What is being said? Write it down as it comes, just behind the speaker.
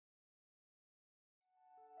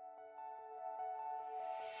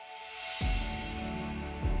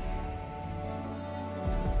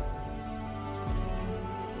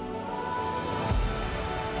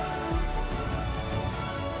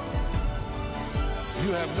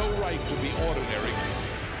You have no right to be ordinary.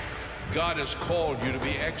 God has called you to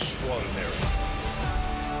be extraordinary.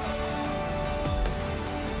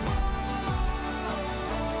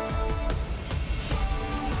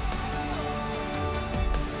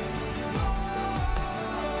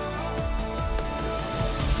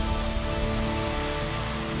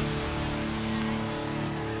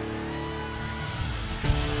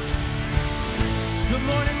 Good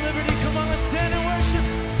morning, Liberty. Come on, let's stand and worship.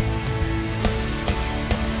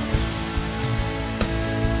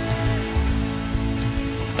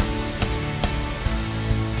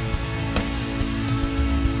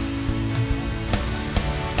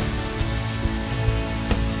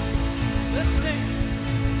 Let's sing.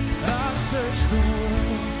 I've searched the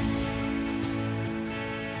world,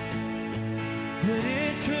 but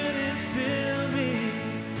it couldn't fill me.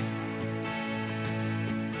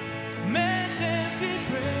 Man's empty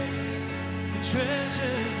praise, the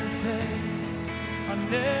treasures that fade are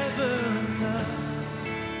never enough.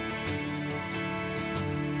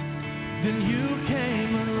 Then you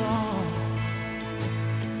came along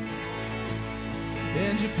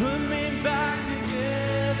and you put me back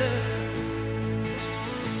together.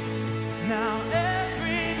 Now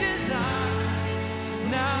every desire is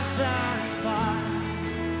now satisfied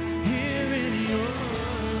here in your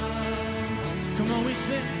love. Come on, we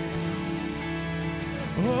sing.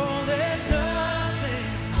 Oh, there's nothing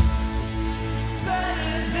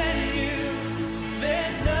better than you.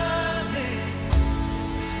 There's nothing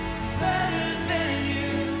better than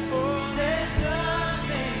you. Oh, there's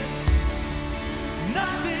nothing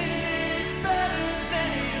is better than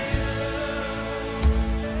you.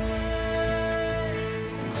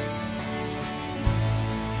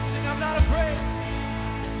 Sing, I'm not afraid.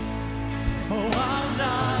 Oh, I'm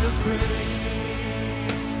not afraid.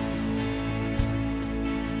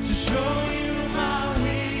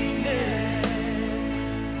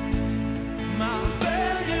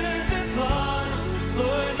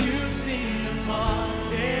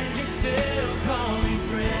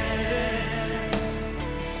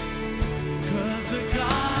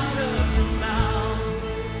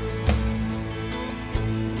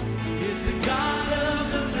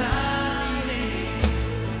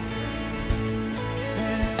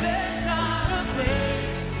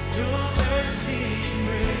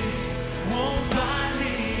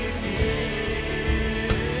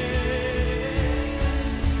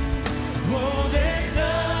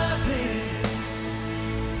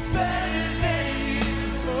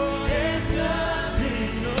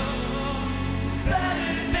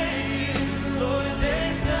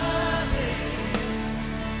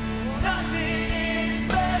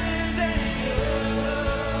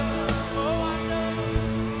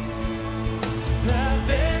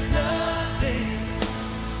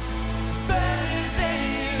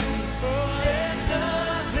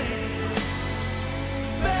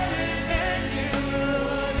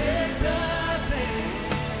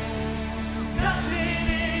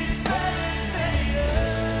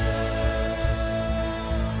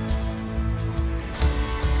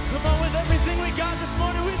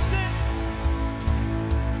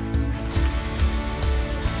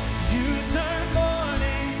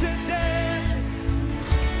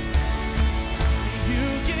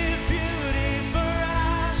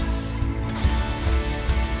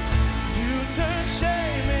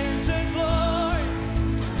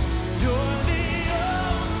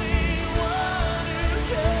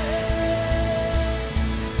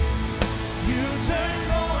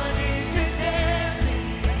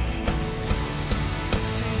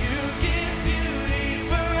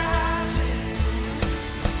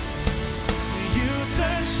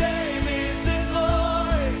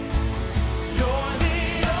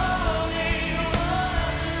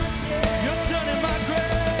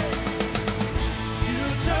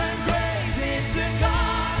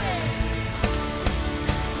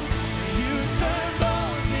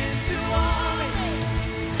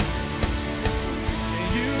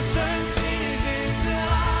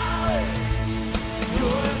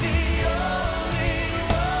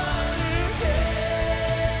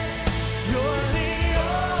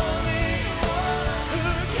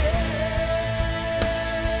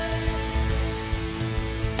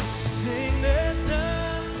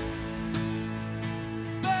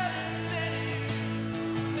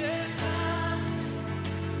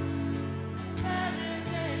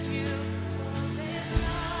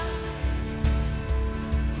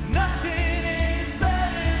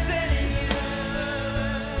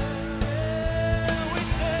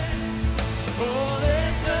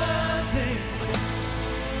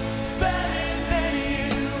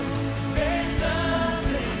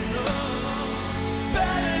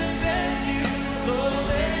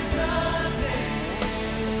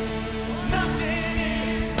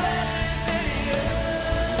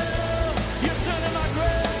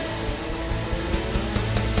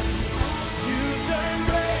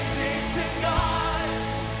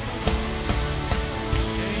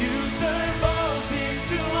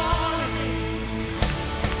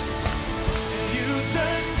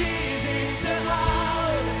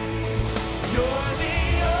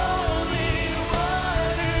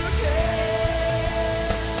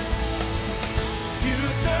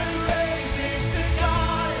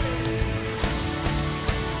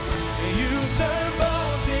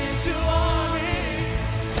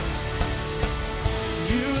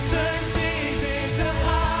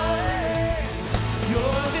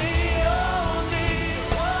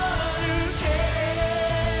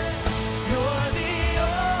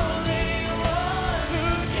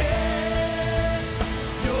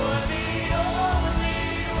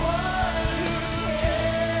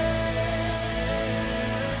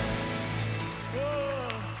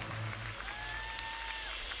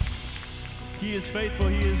 He is faithful.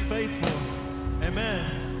 He is faithful. Amen.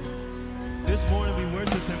 This morning we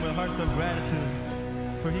worship him with hearts of gratitude,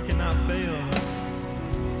 for he cannot fail.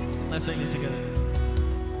 Let's sing this together.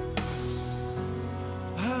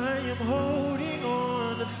 I am holding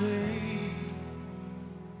on to faith,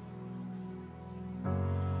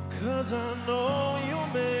 'cause I know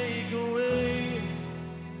you'll make a way.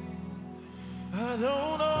 I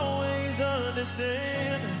don't always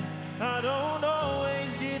understand, I don't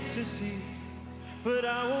always get to see, but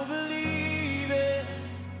I will believe it,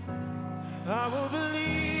 I will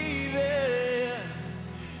believe it.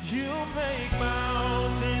 You make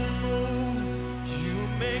mountains move, you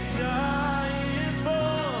make giants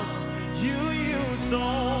fall, you use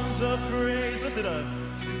songs of praise, lift it up,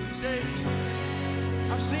 to say,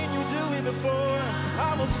 I've seen you do it before.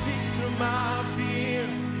 I will speak to my fear,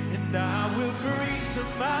 and I will preach to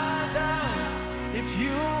my doubt. If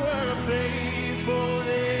you were faithful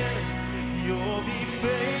then, you'll be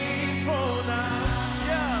faithful now.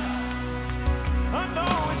 Yeah, I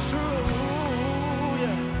know it's true.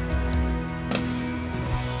 Yeah,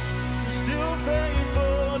 you're still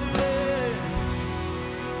faithful today.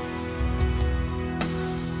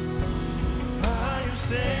 I am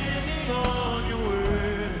standing on your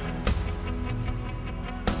word,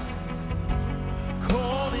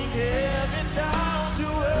 calling heaven down to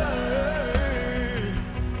earth.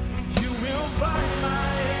 You will fight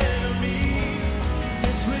my enemies.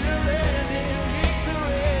 This will end in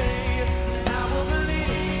victory. And I will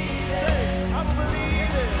believe it. Say, I will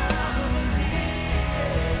believe it. I will believe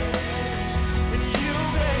it. And you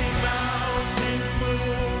make mountains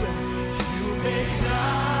move. You make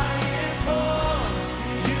giants fall.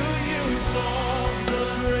 You use songs of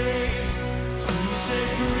praise to set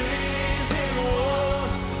prison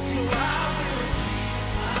walls. So I will speak to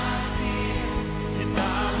my fear, and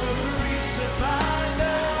I will preach to my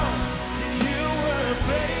doubt. That you were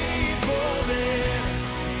faithful then,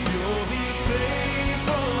 you'll be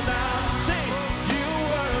faithful now. Say, you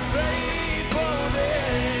were faithful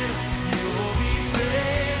then, you'll be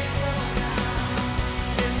faithful now.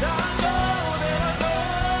 And I know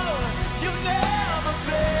you never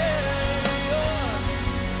fail.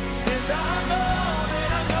 And I know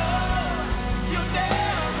you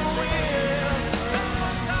never will. One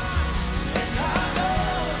more time. And I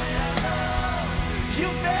know you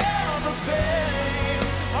never fail.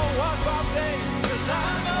 I walk by faith, 'cause I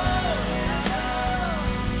know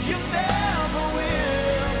you never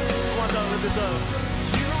will. Come on, y'all, lift this up.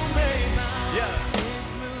 You make mountains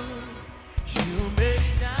move. You make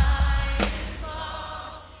giants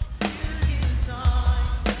fall. You use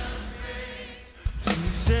songs of praise to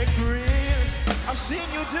set free. I've seen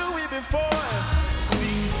you do it before.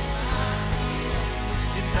 Speak to my ear,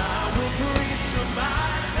 and I will preach to my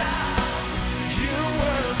doubt. You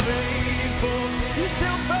were faithful. You're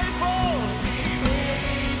still faithful.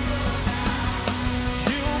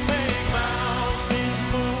 You make mountains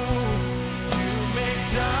move. You make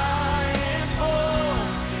giants fall.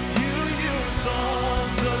 You use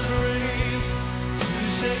songs of praise to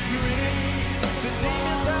set free. The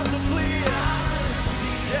demons have to flee.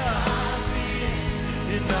 Yeah.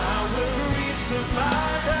 And I will preach to my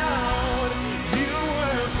doubt. You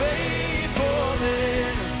were faithful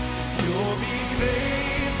then, you'll be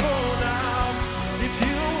faithful now. If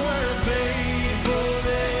you were faithful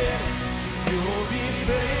then, you'll be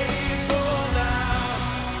faithful now.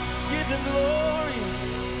 Give him glory.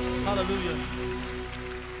 Hallelujah.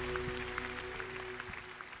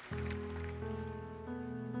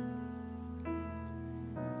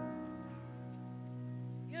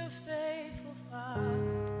 You're faithful, Father.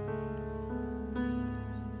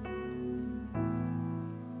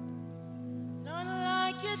 None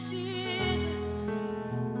like you, Jesus.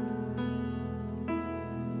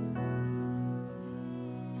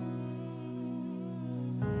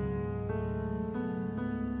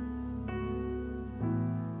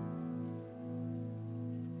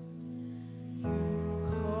 You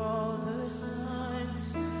call the sun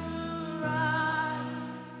to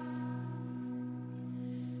rise.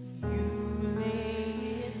 You lay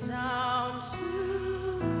it down to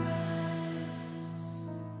rest.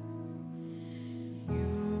 You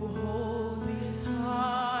hold this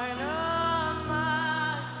heart of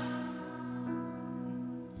mine,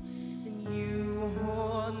 and you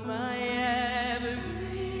hold my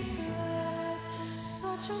every breath.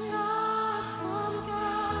 Such an awesome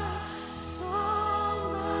God, so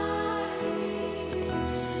mighty,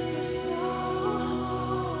 you're so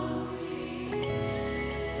holy,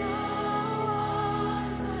 so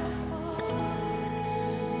wonderful.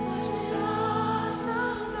 Such an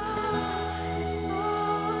awesome God, you're so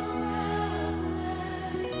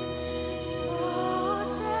selfless, so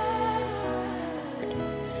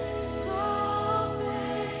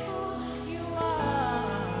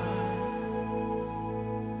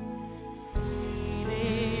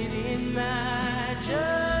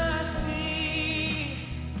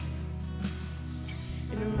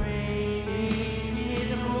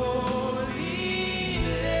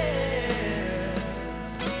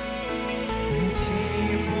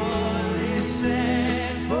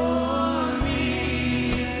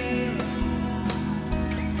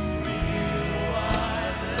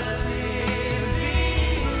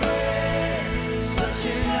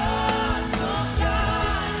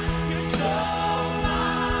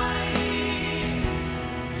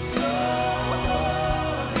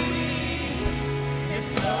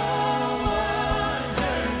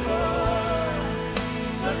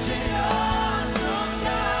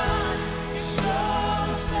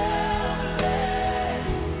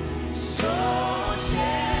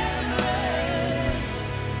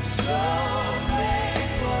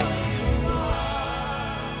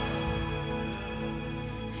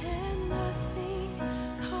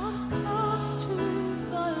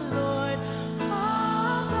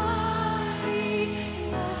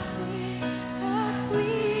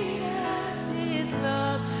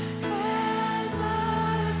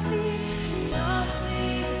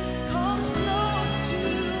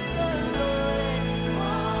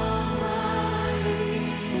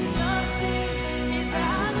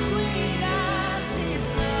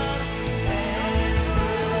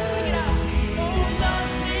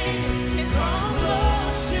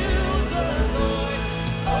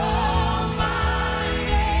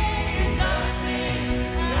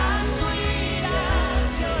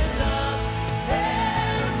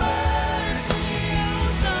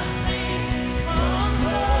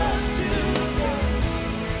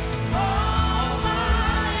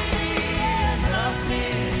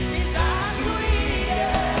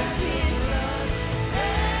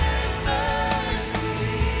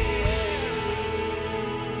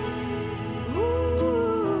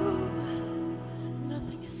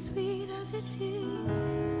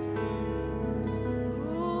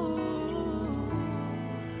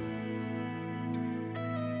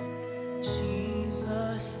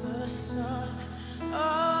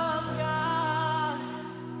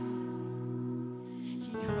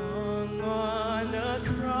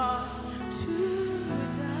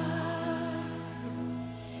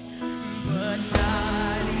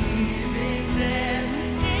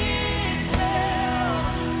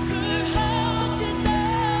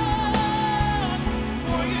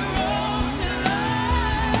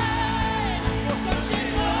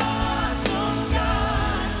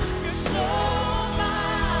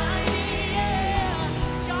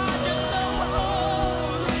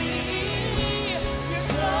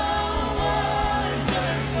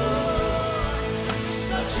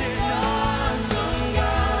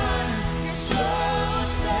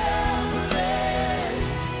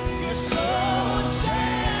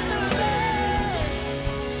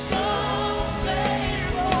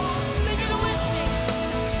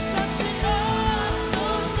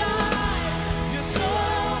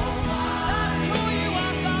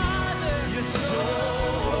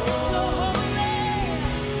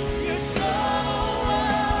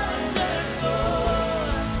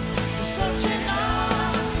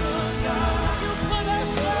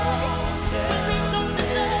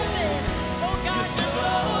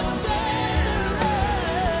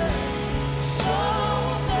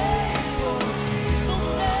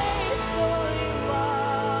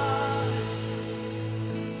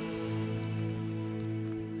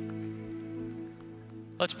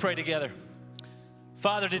pray together.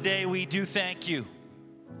 Father, today we do thank you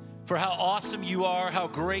for how awesome you are, how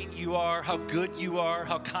great you are, how good you are,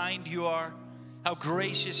 how kind you are, how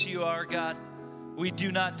gracious you are, God. We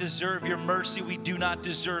do not deserve your mercy. We do not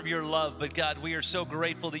deserve your love. But God, we are so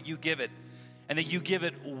grateful that you give it, and that you give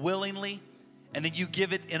it willingly, and that you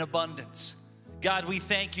give it in abundance. God, we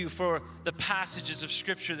thank you for the passages of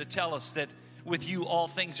Scripture that tell us that with you all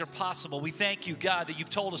things are possible. We thank you, God, that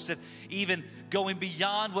you've told us that even going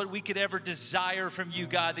beyond what we could ever desire from you,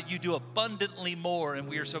 God, that you do abundantly more, and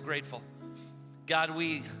we are so grateful. God,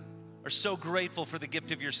 we are so grateful for the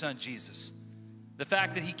gift of your Son, Jesus. The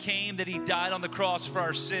fact that he came, that he died on the cross for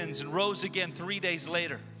our sins and rose again 3 days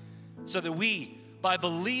later, so that we, by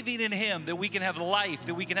believing in him, that we can have life,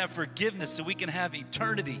 that we can have forgiveness, that we can have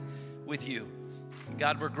eternity with you.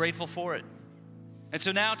 God, we're grateful for it. And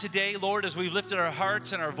so now today, Lord, as we've lifted our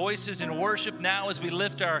hearts and our voices in worship, now as we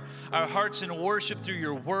lift our hearts in worship through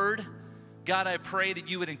your word, God, I pray that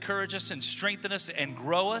you would encourage us and strengthen us and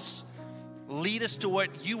grow us, lead us to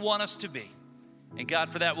what you want us to be. And God,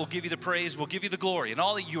 for that, we'll give you the praise, we'll give you the glory, and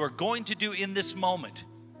all that you are going to do in this moment.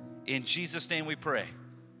 In Jesus' name we pray.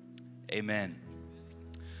 Amen.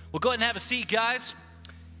 Well, go ahead and have a seat, guys.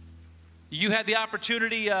 You had the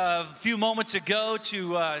opportunity a few moments ago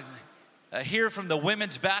to hear from the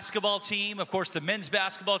women's basketball team. Of course, the men's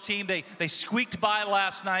basketball team, they squeaked by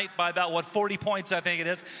last night by about, 40 points, I think it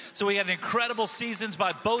is. So we had incredible seasons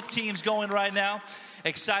by both teams going right now.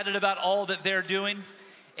 Excited about all that they're doing.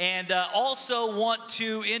 And also want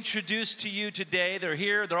to introduce to you today, they're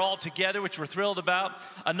here, they're all together, which we're thrilled about.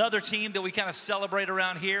 Another team that we kind of celebrate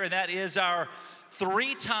around here, and that is our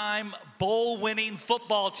 3-time bowl-winning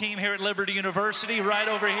football team here at Liberty University, right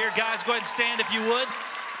over here. Guys, go ahead and stand if you would.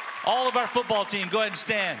 All of our football team, go ahead and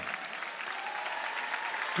stand.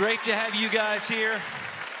 Great to have you guys here.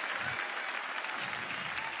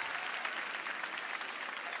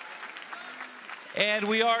 And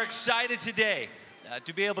we are excited today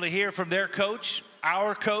to be able to hear from their coach.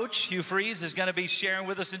 Our coach, Hugh is going to be sharing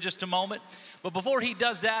with us in just a moment. But before he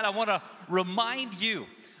does that, I want to remind you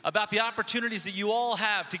about the opportunities that you all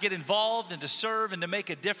have to get involved and to serve and to make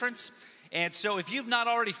a difference. And so if you've not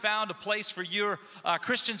already found a place for your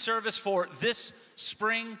Christian service for this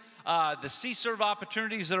spring, the C-Serve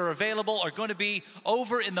opportunities that are available are going to be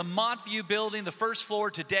over in the Montview building, the first floor,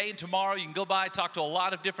 today and tomorrow. You can go by, talk to a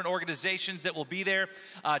lot of different organizations that will be there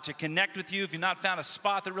to connect with you. If you've not found a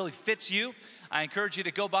spot that really fits you, I encourage you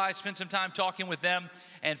to go by, spend some time talking with them,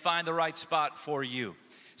 and find the right spot for you.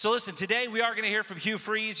 So listen, today we are going to hear from Hugh.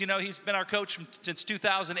 You know, he's been our coach since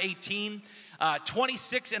 2018.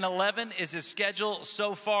 26-11 is his schedule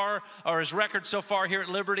so far, or his record so far here at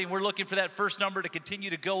Liberty. And we're looking for that first number to continue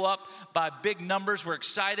to go up by big numbers. We're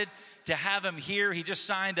excited to have him here. He just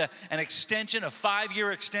signed an extension, a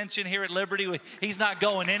 5-year extension here at Liberty. He's not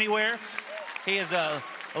going anywhere. He is a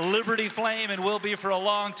Liberty Flame and will be for a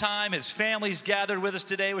long time. His family's gathered with us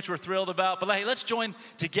today, which we're thrilled about. But hey, let's join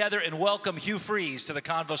together and welcome Hugh to the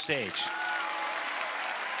Convo stage.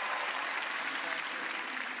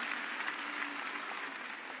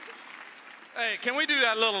 Hey, can we do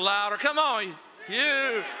that a little louder? Come on,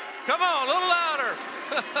 Hugh. Come on, a little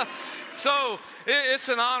louder. So it's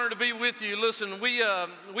an honor to be with you. Listen, we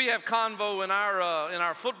have Convo in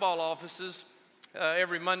our football offices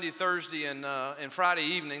every Monday, Thursday, and Friday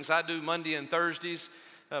evenings. I do Monday and Thursdays.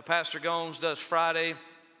 Pastor Gomes does Friday.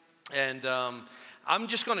 And I'm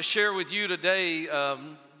just going to share with you today,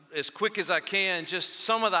 as quick as I can, just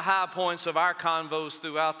some of the high points of our convos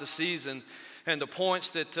throughout the season and the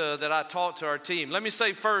points that I taught to our team. Let me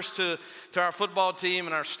say first to our football team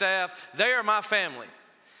and our staff, they are my family.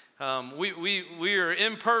 We are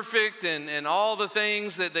imperfect and all the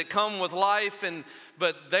things that come with life,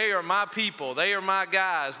 but they are my people. They are my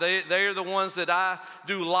guys. They are the ones that I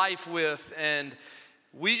do life with. And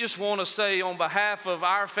we just want to say on behalf of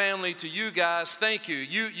our family to you guys, thank you.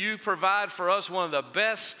 You provide for us one of the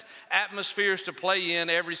best atmospheres to play in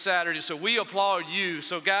every Saturday. So we applaud you.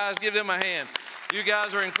 So guys, give them a hand. You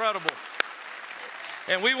guys are incredible.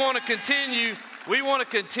 And we want to continue. We want to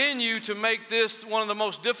continue to make this one of the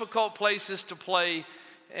most difficult places to play.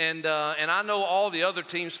 And I know all the other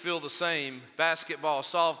teams feel the same. Basketball,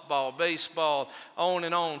 softball, baseball,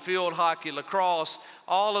 on, field hockey, lacrosse,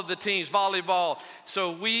 all of the teams, volleyball.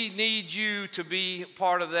 So we need you to be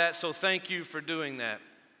part of that. So thank you for doing that.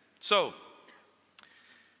 So,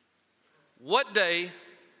 what day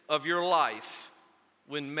of your life,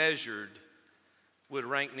 when measured, would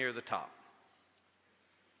rank near the top?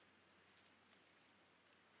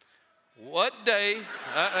 What day,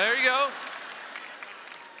 there you go.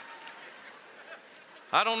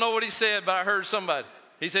 I don't know what he said, but I heard somebody.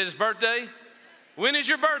 He said his birthday? When is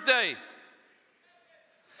your birthday?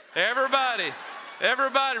 Everybody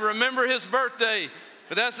remember his birthday.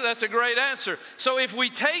 But that's a great answer. So if we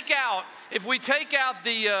take out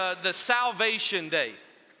the salvation day,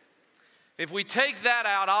 if we take that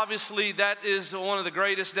out, obviously that is one of the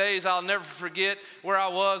greatest days. I'll never forget where I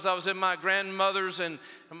was. I was in my grandmother's and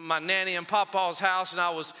my nanny and papa's house, and I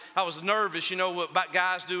was nervous. You know what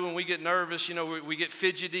guys do when we get nervous? You know, we get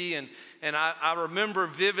fidgety, and I remember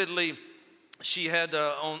vividly. She had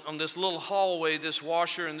on this little hallway this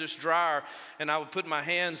washer and this dryer, and I would put my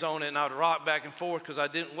hands on it and I would rock back and forth because I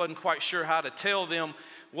wasn't quite sure how to tell them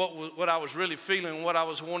what I was really feeling, what I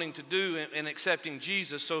was wanting to do in accepting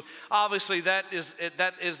Jesus. So obviously that is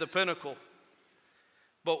the pinnacle.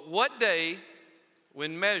 But what day,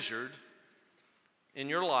 when measured in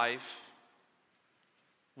your life,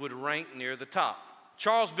 would rank near the top?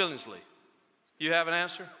 Charles Billingsley, you have an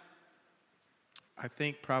answer? I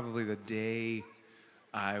think probably the day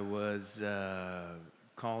I was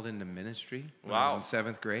called into ministry when I was in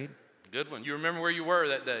 7th grade. Good one. You remember where you were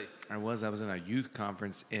that day? I was in a youth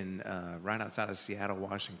conference in right outside of Seattle,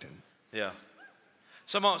 Washington. Yeah.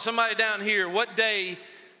 Somebody down here, what day,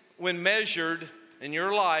 when measured in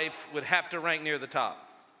your life, would have to rank near the top?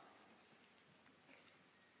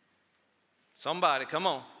 Somebody, come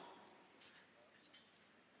on.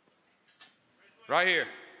 Right here.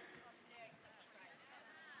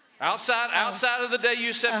 Outside of the day you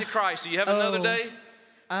accepted Christ, do you have another day?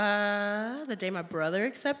 The day my brother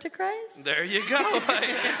accepted Christ. There you go.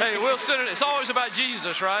 Hey, we'll sit in it. It's always about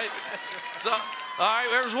Jesus, right? So, all right,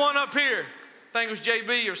 there was one up here. I think it was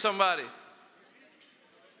JB or somebody.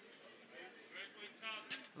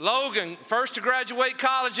 Logan, first to graduate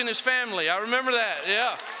college in his family. I remember that,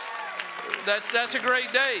 yeah. That's a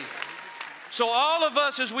great day. So all of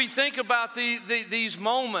us, as we think about these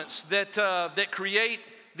moments that create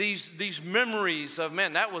these memories of,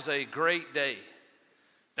 man, that was a great day.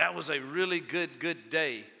 That was a really good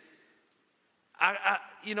day.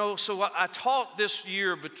 So I taught this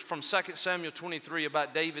year from 2 Samuel 23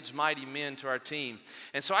 about David's mighty men to our team.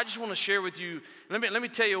 And so I just want to share with you, let me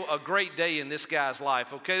tell you a great day in this guy's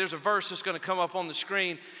life, okay? There's a verse that's going to come up on the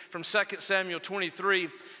screen from 2 Samuel 23.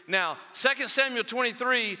 Now, 2 Samuel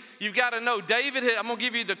 23, you've got to know, I'm going to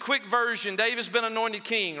give you the quick version. David's been anointed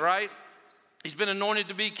king, right? He's been anointed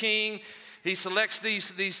to be king. He selects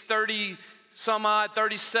these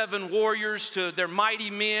 37 warriors, they're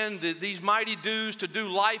mighty men, these mighty dudes to do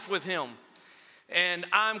life with him. And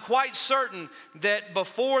I'm quite certain that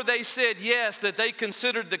before they said yes, that they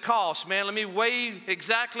considered the cost. Man, let me weigh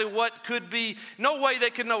exactly what could be. No way they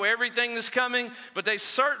could know everything that's coming, but they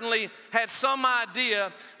certainly had some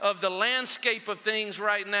idea of the landscape of things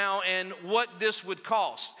right now and what this would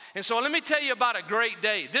cost. And so let me tell you about a great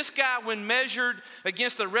day. This guy, when measured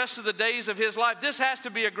against the rest of the days of his life, this has to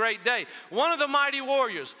be a great day. One of the mighty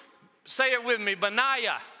warriors, say it with me,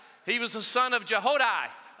 Benaiah. He was the son of Jehoiada,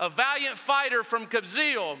 a valiant fighter from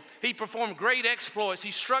Kabzeel. He performed great exploits. He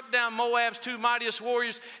struck down Moab's 2 mightiest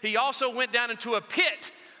warriors. He also went down into a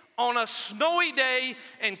pit on a snowy day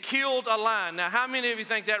and killed a lion. Now, how many of you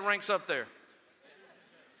think that ranks up there?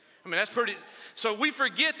 I mean, that's pretty. So we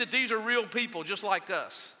forget that these are real people just like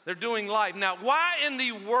us. They're doing life. Now, why in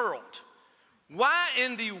the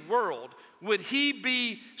world would he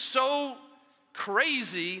be so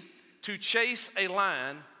crazy to chase a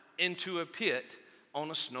lion into a pit on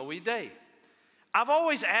a snowy day? I've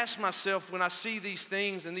always asked myself when I see these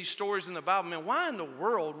things and these stories in the Bible, man, why in the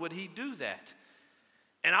world would he do that?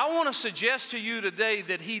 And I want to suggest to you today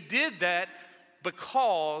that he did that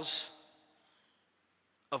because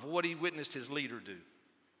of what he witnessed his leader do.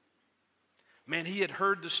 Man, he had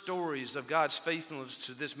heard the stories of God's faithfulness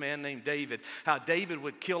to this man named David, how David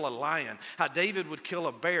would kill a lion, how David would kill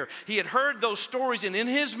a bear. He had heard those stories, and in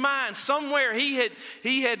his mind, somewhere he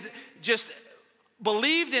had just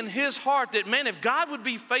believed in his heart that, man, if God would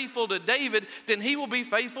be faithful to David, then he will be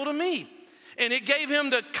faithful to me. And it gave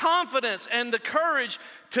him the confidence and the courage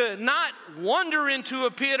to not wander into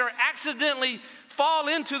a pit or accidentally fall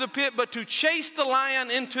into the pit, but to chase the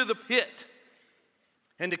lion into the pit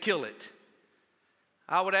and to kill it.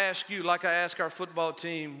 I would ask you, like I asked our football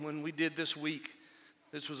team when we did this week.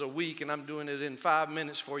 This was a week, and I'm doing it in 5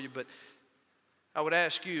 minutes for you, but I would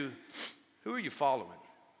ask you, who are you following?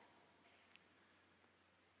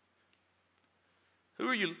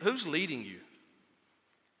 Who's leading you?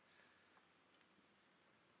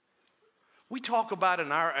 We talk about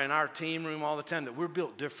in our team room all the time that we're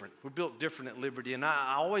built different. We're built different at Liberty. And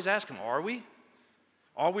I always ask them, are we?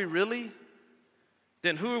 Are we really?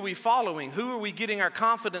 then who are we following? Who are we getting our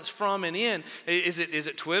confidence from and in? Is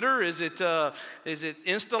it Twitter? Is it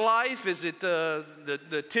Insta Life? Is it the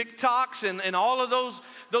TikToks and all of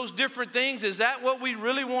those different things? Is that what we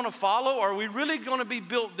really want to follow? Or are we really going to be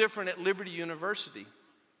built different at Liberty University?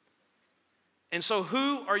 And so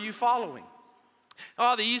who are you following?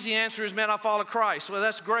 Oh, the easy answer is, man, I follow Christ. Well,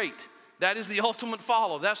 that's great. That is the ultimate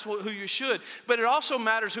follow. That's who you should. But it also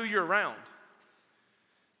matters who you're around.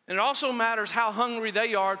 And it also matters how hungry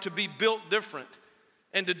they are to be built different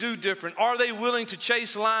and to do different. Are they willing to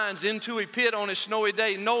chase lions into a pit on a snowy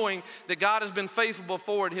day knowing that God has been faithful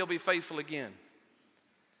before and he'll be faithful again?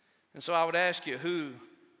 And so I would ask you, who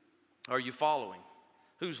are you following?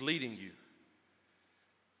 Who's leading you?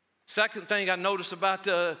 Second thing I notice about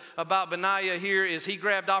Benaiah here is he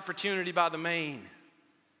grabbed opportunity by the mane.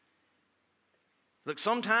 Look,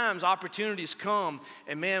 sometimes opportunities come,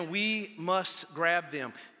 and man, we must grab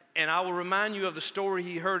them. And I will remind you of the story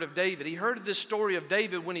he heard of David. He heard of this story of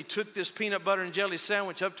David when he took this peanut butter and jelly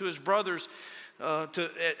sandwich up to his brothers. They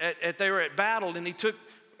were at battle, and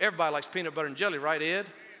everybody likes peanut butter and jelly, right, Ed?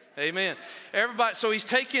 Amen. Everybody. So he's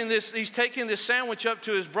taking this sandwich up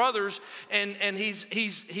to his brothers, and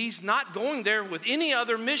he's not going there with any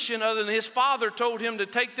other mission other than his father told him to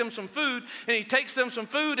take them some food, and he takes them some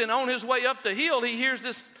food, and on his way up the hill, he hears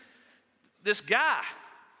this guy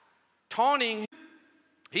taunting.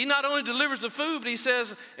 He not only delivers the food, but he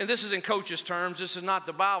says, and this is in Coach's terms, this is not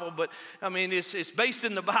the Bible, but I mean, it's based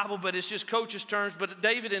in the Bible, but it's just Coach's terms. But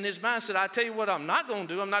David in his mind said, I tell you what I'm not going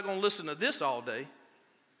to do. I'm not going to listen to this all day.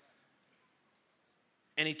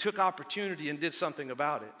 And he took opportunity and did something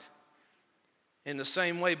about it. In the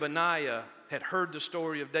same way, Benaiah had heard the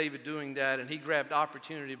story of David doing that, and he grabbed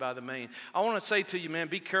opportunity by the mane. I want to say to you, man,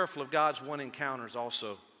 be careful of God's one encounters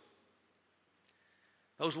also.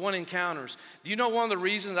 Those one encounters. Do you know one of the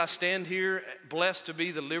reasons I stand here blessed to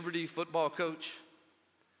be the Liberty football coach?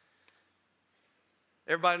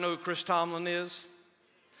 Everybody know who Chris Tomlin is?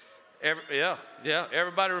 Yeah.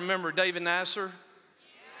 Everybody remember David Nasser?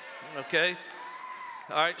 Okay.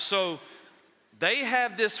 All right, so they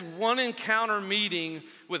have this one encounter meeting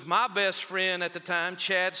with my best friend at the time,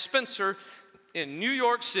 Chad Spencer, in New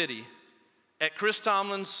York City at Chris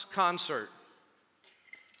Tomlin's concert.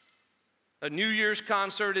 A New Year's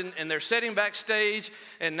concert, and they're sitting backstage,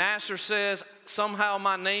 and Nasser says, somehow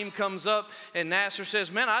my name comes up, and Nasser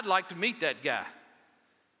says, man, I'd like to meet that guy.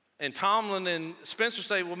 And Tomlin and Spencer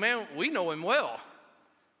say, well, man, we know him well.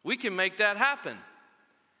 We can make that happen.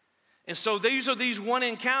 And so these are these one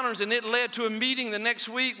encounters, and it led to a meeting the next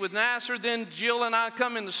week with Nasser. Then Jill and I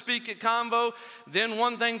come in to speak at Convo. Then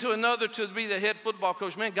one thing to another to be the head football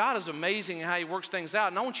coach. Man, God is amazing how he works things out.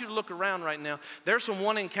 And I want you to look around right now. There's some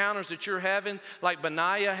one encounters that you're having, like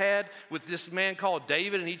Benaiah had with this man called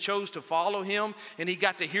David, and he chose to follow him, and he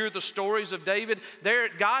got to hear the stories of David.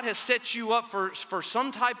 God has set you up for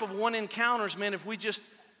some type of one encounters, man, if we just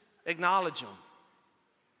acknowledge them.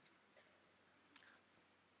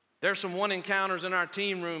 There's some one encounters in our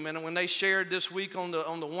team room, and when they shared this week on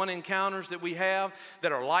the one encounters that we have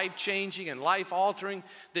that are life-changing and life-altering,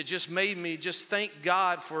 that just made me just thank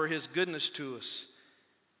God for his goodness to us.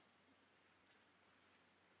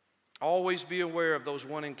 Always be aware of those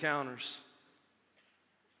one encounters.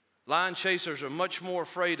 Lion chasers are much more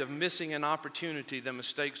afraid of missing an opportunity than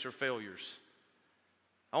mistakes or failures.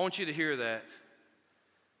 I want you to hear that.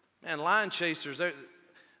 Man, lion chasers,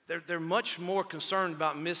 they're much more concerned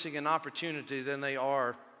about missing an opportunity than they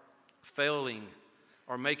are failing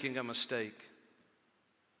or making a mistake.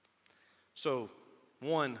 So,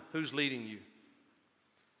 one, who's leading you?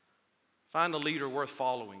 Find a leader worth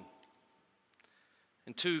following.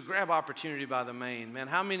 And two, grab opportunity by the mane. Man,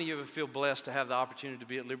 how many of you feel blessed to have the opportunity to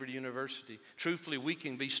be at Liberty University? Truthfully, we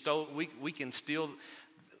can be we can steal,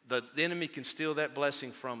 the enemy can steal that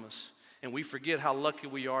blessing from us. And we forget how lucky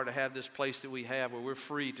we are to have this place that we have where we're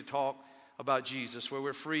free to talk about Jesus, where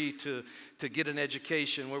we're free to get an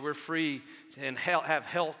education, where we're free and have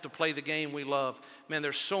health to play the game we love. Man,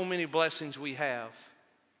 there's so many blessings we have.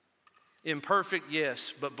 Imperfect,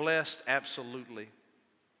 yes, but blessed, absolutely.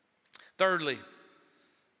 Thirdly,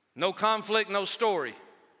 no conflict, no story.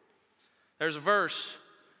 There's a verse,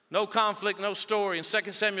 no conflict, no story in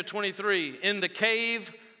 2 Samuel 23, in the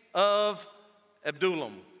cave of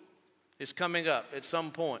Adullam. It's coming up at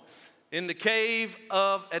some point. In the cave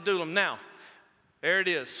of Adullam. Now, there it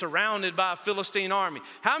is, surrounded by a Philistine army.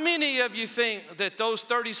 How many of you think that those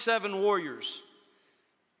 37 warriors,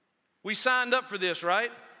 we signed up for this,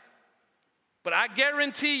 right? But I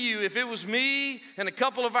guarantee you, if it was me and a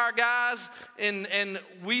couple of our guys and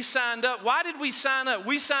we signed up, why did we sign up?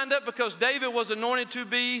 We signed up because David was anointed to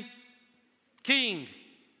be King.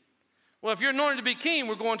 Well, if you're anointed to be king,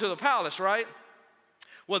 we're going to the palace, right?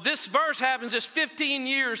 Well, this verse happens just 15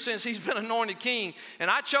 years since he's been anointed king. And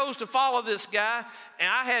I chose to follow this guy, and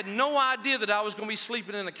I had no idea that I was going to be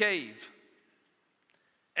sleeping in a cave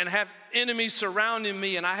and have enemies surrounding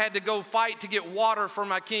me, and I had to go fight to get water for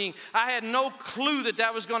my king. I had no clue that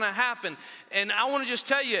that was going to happen. And I want to just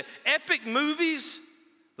tell you, epic movies,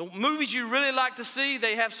 the movies you really like to see,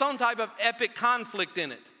 they have some type of epic conflict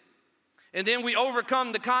in it. And then we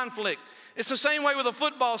overcome the conflict. It's the same way with a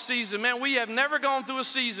football season. Man, we have never gone through a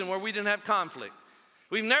season where we didn't have conflict.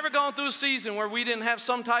 We've never gone through a season where we didn't have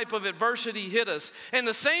some type of adversity hit us. And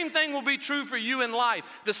the same thing will be true for you in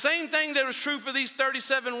life. The same thing that was true for these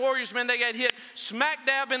 37 warriors, man, they got hit smack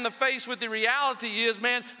dab in the face with the reality is,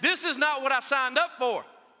 man, this is not what I signed up for.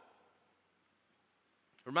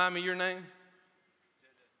 Remind me your name?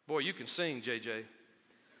 Boy, you can sing, JJ.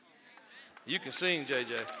 You can sing,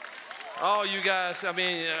 JJ. Oh, you guys, I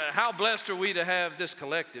mean, how blessed are we to have this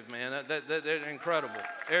collective, man? They're incredible.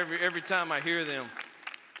 Every time I hear them.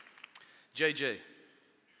 JJ,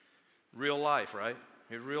 real life, right?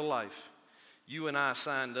 Here's real life. You and I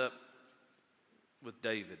signed up with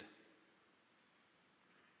David.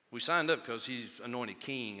 We signed up because he's anointed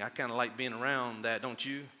king. I kind of like being around that, don't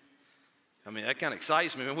you? I mean, that kind of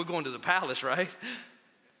excites me. Man, we're going to the palace, right?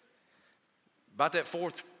 About that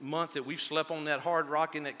 4th month that we've slept on that hard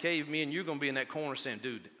rock in that cave, me and you are going to be in that corner saying,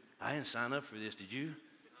 dude, I didn't sign up for this, did you?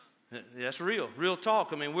 That's real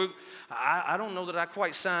talk. I mean, I don't know that I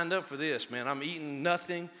quite signed up for this, man. I'm eating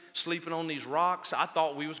nothing, sleeping on these rocks. I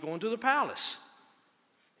thought we was going to the palace.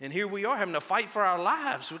 And here we are having to fight for our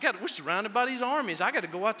lives. We're surrounded by these armies. I got to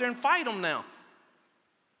go out there and fight them now.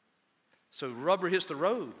 So rubber hits the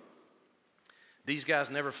road. These guys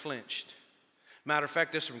never flinched. Matter of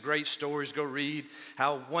fact, there's some great stories. Go read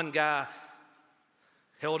how one guy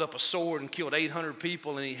held up a sword and killed 800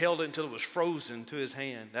 people, and he held it until it was frozen to his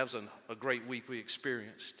hand. That was a great week we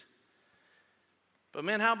experienced. But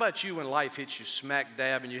man, how about you when life hits you smack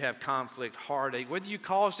dab and you have conflict, heartache, whether you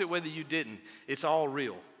caused it, whether you didn't, it's all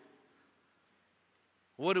real.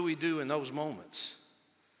 What do we do in those moments?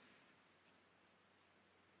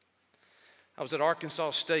 I was at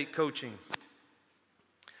Arkansas State coaching.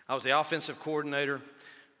 I was the offensive coordinator.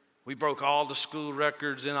 We broke all the school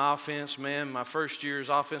records in offense, man. My first year as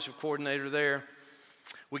offensive coordinator there.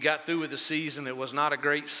 We got through with the season. It was not a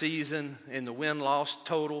great season in the win-loss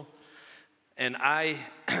total. And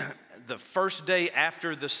the first day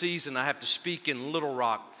after the season, I have to speak in Little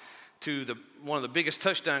Rock to one of the biggest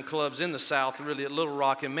touchdown clubs in the South, really, at Little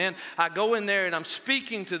Rock. And man, I go in there and I'm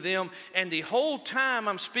speaking to them, and the whole time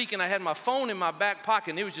I'm speaking, I had my phone in my back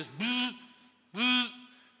pocket, and it was just bzz, bzz.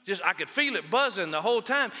 I could feel it buzzing the whole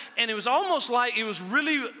time. And it was almost like it was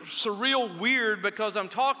really surreal, weird, because I'm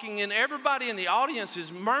talking and everybody in the audience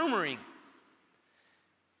is murmuring.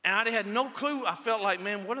 And I had no clue. I felt like,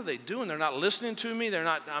 man, what are they doing? They're not listening to me. They're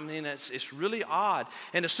not, I mean, it's really odd.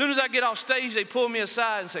 And as soon as I get off stage, they pull me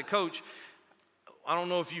aside and say, Coach, I don't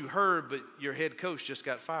know if you heard, but your head coach just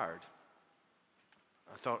got fired.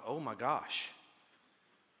 I thought, oh my gosh,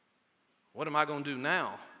 what am I going to do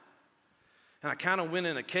now? And I kind of went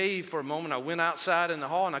in a cave for a moment. I went outside in the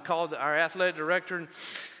hall, and I called our athletic director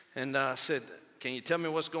and said, can you tell me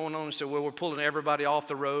what's going on? He said, well, we're pulling everybody off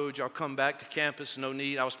the road. Y'all come back to campus, no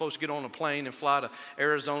need. I was supposed to get on a plane and fly to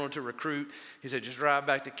Arizona to recruit. He said, just drive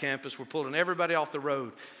back to campus. We're pulling everybody off the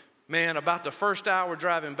road. Man, about the first hour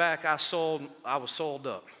driving back, I was soiled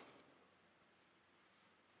up.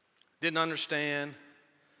 Didn't understand.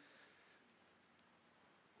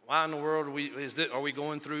 Why in the world are we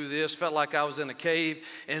going through this? Felt like I was in a cave.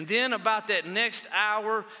 And then about that next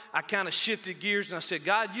hour, I kind of shifted gears and I said,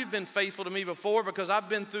 God, you've been faithful to me before, because I've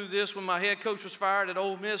been through this when my head coach was fired at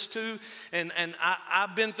Ole Miss too. And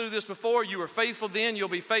I've been through this before. You were faithful then, you'll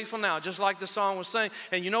be faithful now, just like the song was saying.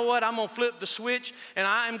 And you know what? I'm going to flip the switch, and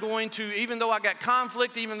I am going to, even though I got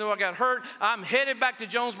conflict, even though I got hurt, I'm headed back to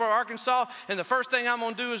Jonesboro, Arkansas, and the first thing I'm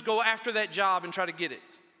going to do is go after that job and try to get it.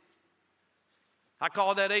 I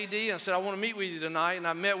called that AD and I said, I want to meet with you tonight. And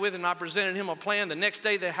I met with him and I presented him a plan. The next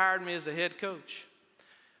day they hired me as the head coach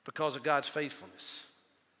because of God's faithfulness.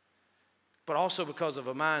 But also because of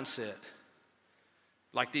a mindset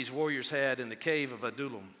like these warriors had in the cave of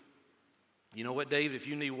Adullam. You know what, David? If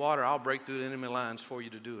you need water, I'll break through the enemy lines for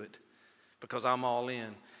you to do it because I'm all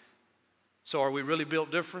in. So are we really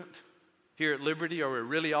built different here at Liberty? Are we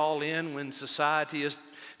really all in when society is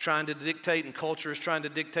trying to dictate and culture is trying to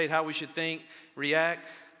dictate how we should think, react?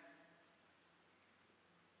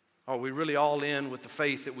 Are we really all in with the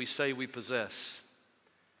faith that we say we possess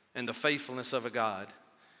and the faithfulness of a God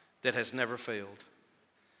that has never failed?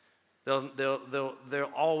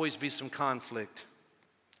 There'll always be some conflict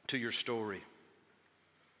to your story.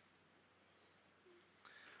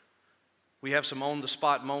 We have some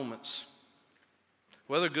on-the-spot moments,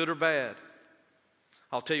 whether good or bad.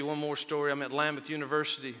 I'll tell you one more story. I'm at Lambeth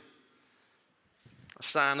University. I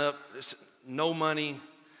sign up, there's no money,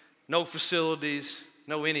 no facilities,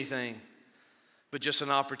 no anything, but just an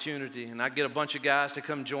opportunity. And I get a bunch of guys to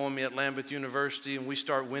come join me at Lambeth University, and we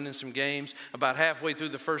start winning some games. About halfway through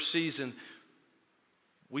the first season,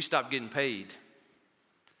 we stopped getting paid.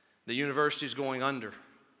 The university's going under.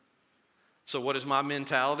 So what is my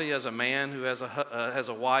mentality as a man who has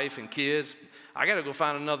a wife and kids? I got to go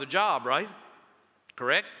find another job, right?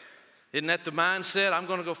 Correct? Isn't that the mindset? I'm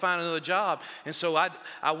going to go find another job. And so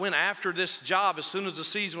I went after this job as soon as the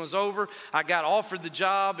season was over. I got offered the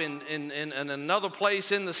job in another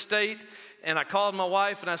place in the state. And I called my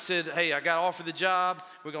wife and I said, hey, I got offered the job.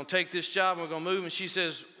 We're going to take this job and we're going to move. And she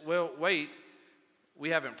says, well, wait, we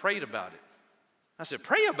haven't prayed about it. I said,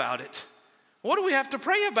 pray about it? What do we have to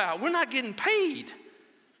pray about? We're not getting paid.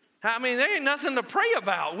 I mean, there ain't nothing to pray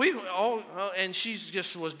about. And she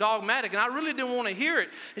just was dogmatic, and I really didn't want to hear it.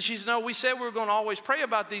 And she said, no, we said we were going to always pray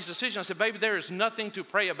about these decisions. I said, baby, there is nothing to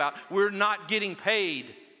pray about. We're not getting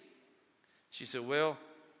paid. She said, well,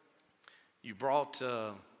 you brought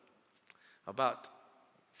about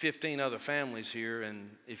 15 other families here,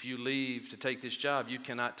 and if you leave to take this job, you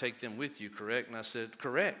cannot take them with you, correct? And I said,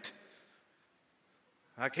 correct.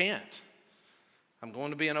 I can't. I'm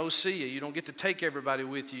going to be an OC. You don't get to take everybody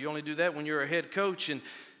with you. You only do that when you're a head coach. And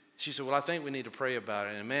she said, well, I think we need to pray about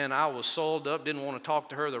it. And man, I was soiled up, didn't want to talk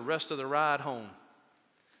to her the rest of the ride home.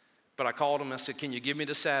 But I called him and I said, can you give me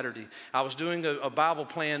the Saturday? I was doing a Bible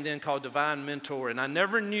plan then called Divine Mentor, and I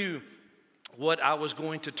never knew what I was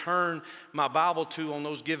going to turn my Bible to on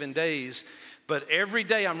those given days. But every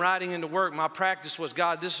day I'm riding into work, my practice was,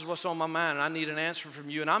 God, this is what's on my mind, and I need an answer from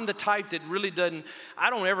you. And I'm the type that really I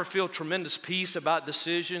don't ever feel tremendous peace about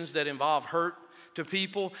decisions that involve hurt to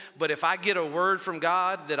people. But if I get a word from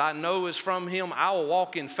God that I know is from Him, I will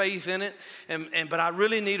walk in faith in it. But I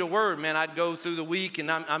really need a word, man. I'd go through the week and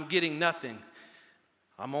I'm getting nothing.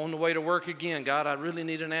 I'm on the way to work again. God, I really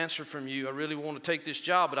need an answer from you. I really want to take this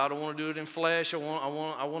job, but I don't want to do it in flesh. I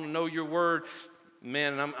want to know your word.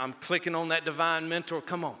 Man, and I'm clicking on that Divine Mentor.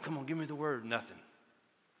 Come on, give me the word. Nothing.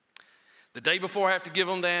 The day before I have to give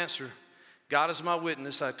them the answer, God is my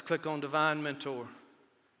witness. I click on Divine Mentor.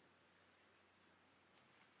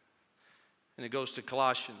 And it goes to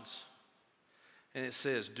Colossians. And it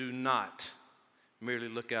says, do not merely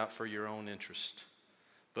look out for your own interest,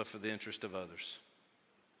 but for the interest of others.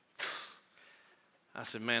 I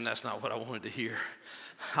said, man, that's not what I wanted to hear.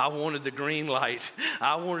 I wanted the green light.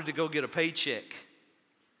 I wanted to go get a paycheck.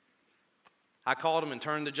 I called him and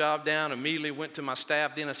turned the job down, immediately went to my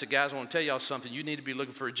staff. Then I said, guys, I want to tell y'all something. You need to be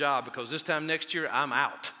looking for a job because this time next year, I'm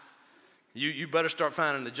out. You better start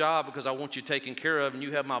finding a job because I want you taken care of and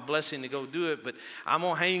you have my blessing to go do it. But I'm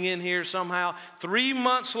going to hang in here somehow. 3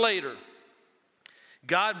 months later,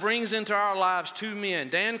 God brings into our lives two men,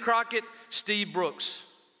 Dan Crockett, Steve Brooks.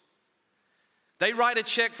 They write a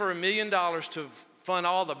check for $1 million to fund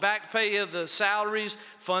all the back pay of the salaries,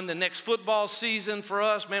 fund the next football season for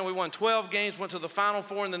us. Man, we won 12 games, went to the Final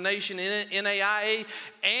Four in the nation in NAIA.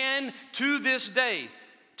 And to this day,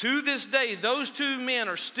 those two men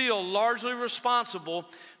are still largely responsible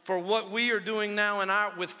for what we are doing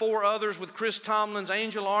now with 4 others with Chris Tomlin's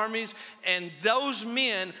Angel Armies. And those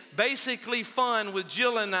men basically fund with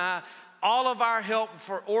Jill and I all of our help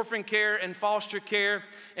for orphan care and foster care,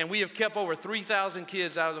 and we have kept over 3,000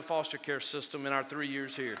 kids out of the foster care system in our 3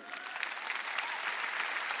 years here.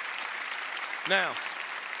 Now,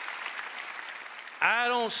 I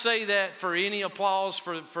don't say that for any applause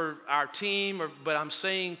for our team, but I'm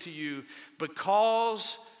saying to you,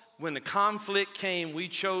 because when the conflict came, we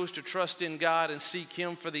chose to trust in God and seek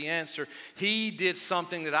Him for the answer. He did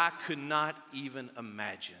something that I could not even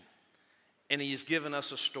imagine, and He has given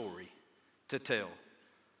us a story to tell.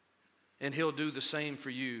 And He'll do the same for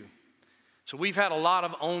you. So we've had a lot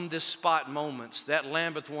of on-this-spot moments. That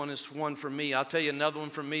Lambeth one is one for me. I'll tell you another one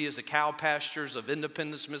for me is the cow pastures of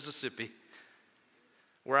Independence, Mississippi,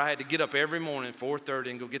 where I had to get up every morning at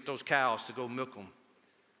 4:30 and go get those cows to go milk them.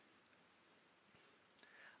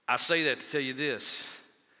 I say that to tell you this.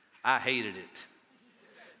 I hated it.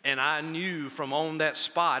 And I knew from on that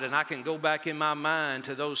spot, and I can go back in my mind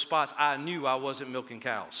to those spots, I knew I wasn't milking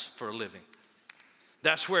cows for a living.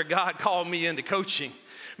 That's where God called me into coaching,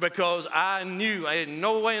 because I knew I had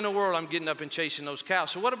no way in the world I'm getting up and chasing those cows.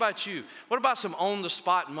 So what about you? What about some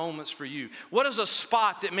on-the-spot moments for you? What is a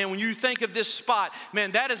spot that, man, when you think of this spot,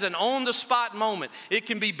 man, that is an on-the-spot moment. It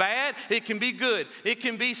can be bad. It can be good. It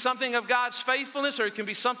can be something of God's faithfulness, or it can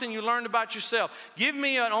be something you learned about yourself. Give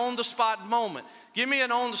me an on-the-spot moment. Give me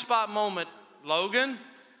an on-the-spot moment, Logan.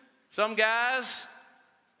 Some guys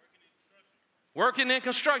working in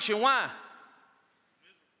construction. Why?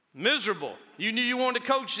 Miserable. You knew you wanted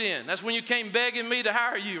to coach then. That's when you came begging me to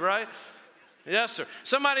hire you, right? Yes, sir.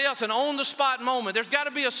 Somebody else, an on-the-spot moment. There's got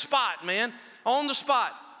to be a spot, man. On the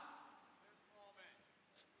spot.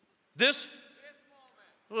 This?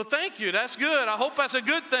 Well, thank you. That's good. I hope that's a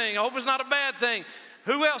good thing. I hope it's not a bad thing.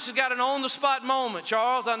 Who else has got an on-the-spot moment?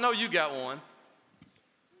 Charles, I know you got one.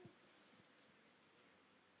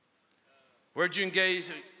 Where'd you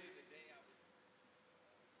engage?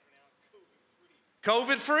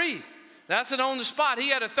 COVID-free. That's an on-the-spot. He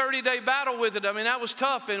had a 30-day battle with it. I mean, that was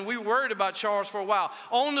tough, and we worried about Charles for a while.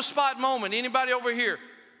 On-the-spot moment. Anybody over here?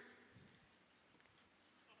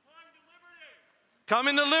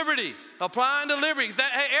 Coming to liberty. Applying to liberty.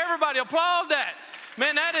 Hey, everybody applaud that.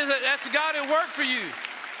 Man, that's God at work for you.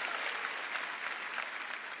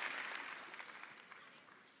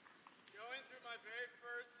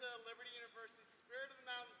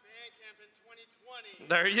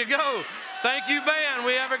 There you go. Thank you, band.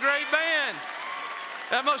 We have a great band.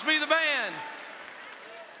 That must be the band.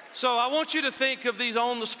 So I want you to think of these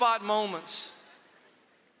on-the-spot moments.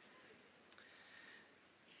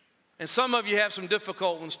 And some of you have some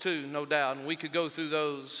difficult ones too, no doubt, and we could go through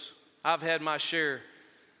those. I've had my share.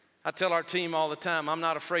 I tell our team all the time, I'm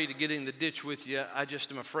not afraid to get in the ditch with you. I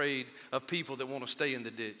just am afraid of people that want to stay in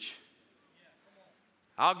the ditch.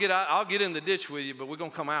 I'll get in the ditch with you, but we're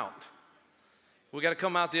going to come out. We got to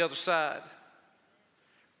come out the other side.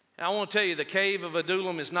 And I want to tell you, the cave of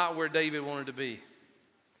Adullam is not where David wanted to be.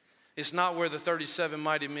 It's not where the 37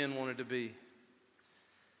 mighty men wanted to be.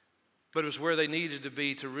 But it was where they needed to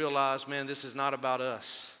be to realize, man, this is not about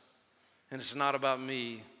us. And it's not about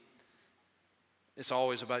me. It's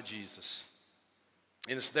always about Jesus.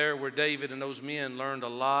 And it's there where David and those men learned a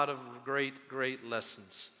lot of great, great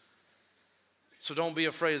lessons. So don't be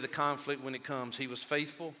afraid of the conflict when it comes. He was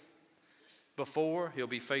faithful before, he'll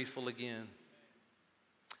be faithful again.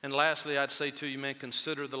 And lastly, I'd say to you, man,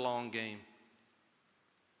 consider the long game.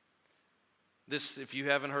 This, if you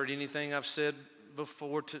haven't heard anything I've said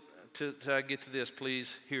before till I get to this,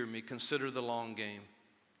 please hear me. Consider the long game.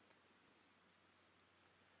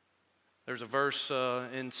 There's a verse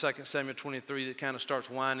in 2 Samuel 23 that kind of starts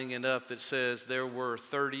winding it up that says there were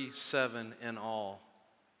 37 in all.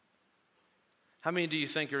 How many do you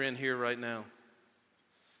think are in here right now?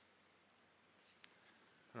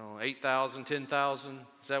 8,000, 10,000?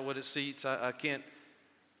 Is that what it seats? I can't.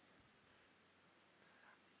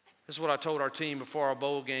 This is what I told our team before our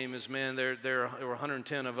bowl game is, man, there were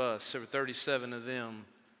 110 of us. There were 37 of them.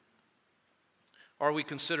 Are we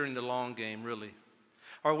considering the long game, really?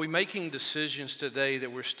 Are we making decisions today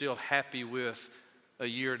that we're still happy with a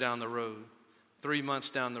year down the road, 3 months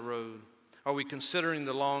down the road? Are we considering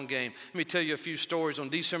the long game? Let me tell you a few stories. On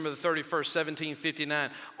December the 31st, 1759,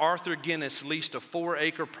 Arthur Guinness leased a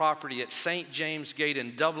 4-acre property at St. James Gate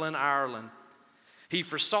in Dublin, Ireland. He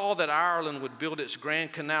foresaw that Ireland would build its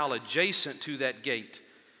Grand Canal adjacent to that gate,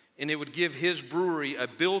 and it would give his brewery a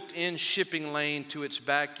built-in shipping lane to its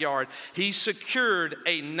backyard. He secured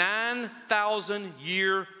a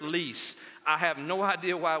 9,000-year lease. I have no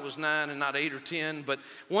idea why it was 9 and not 8 or 10, but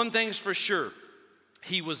one thing's for sure.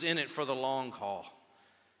 He was in it for the long haul.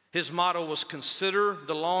 His motto was consider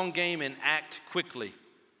the long game and act quickly.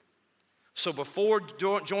 So before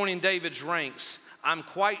joining David's ranks, I'm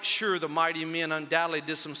quite sure the mighty men undoubtedly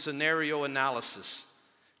did some scenario analysis.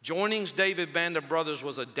 Joining David Band of Brothers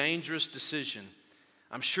was a dangerous decision.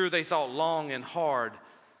 I'm sure they thought long and hard,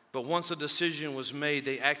 but once a decision was made,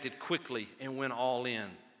 they acted quickly and went all in.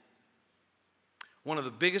 One of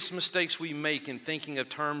the biggest mistakes we make in thinking of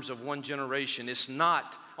terms of one generation is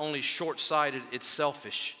not only short-sighted, it's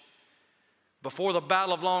selfish. Before the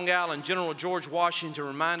Battle of Long Island, General George Washington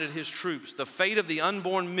reminded his troops, the fate of the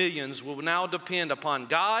unborn millions will now depend upon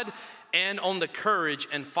God and on the courage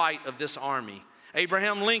and fight of this army.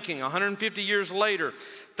 Abraham Lincoln, 150 years later,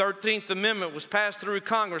 13th Amendment was passed through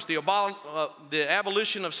Congress. The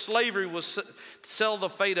abolition of slavery was settled the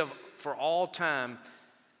fate of for all time.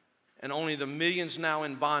 and only the millions now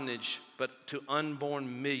in bondage, but to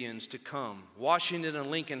unborn millions to come. Washington and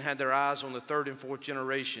Lincoln had their eyes on the third and fourth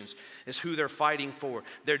generations as who they're fighting for.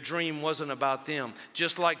 Their dream wasn't about them.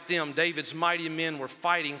 Just like them, David's mighty men were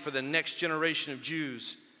fighting for the next generation of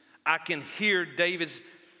Jews. I can hear David's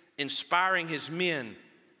inspiring his men.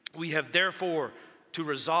 We have therefore to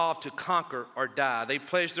resolve to conquer or die. They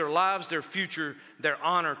pledged their lives, their future, their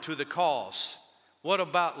honor to the cause. What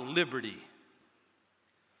about liberty?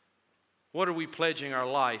 What are we pledging our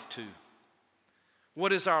life to?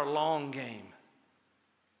 What is our long game?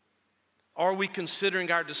 Are we considering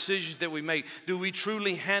our decisions that we make? Do we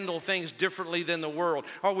truly handle things differently than the world?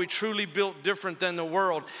 Are we truly built different than the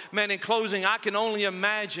world? Man, in closing, I can only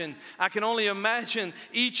imagine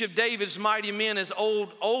each of David's mighty men as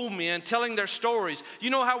old men telling their stories.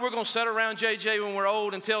 You know how we're going to sit around, JJ, when we're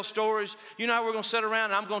old and tell stories? You know how we're going to sit around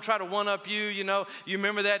and I'm going to try to one-up you, you know? You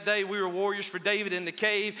remember that day we were warriors for David in the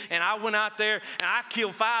cave and I went out there and I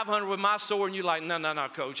killed 500 with my sword and you're like, no,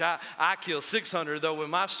 coach. I killed 600 though with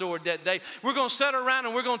my sword that day. We're going to sit around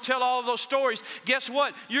and we're going to tell all of those stories. Guess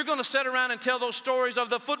what? You're going to sit around and tell those stories of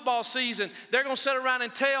the football season. They're going to sit around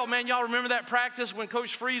and tell, man, y'all remember that practice when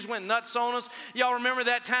Coach Freeze went nuts on us? Y'all remember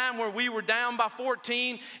that time where we were down by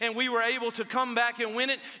 14 and we were able to come back and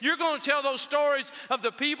win it? You're going to tell those stories of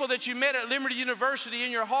the people that you met at Liberty University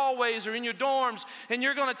in your hallways or in your dorms, and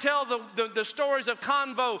you're going to tell the stories of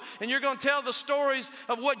Convo, and you're going to tell the stories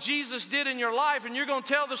of what Jesus did in your life, and you're going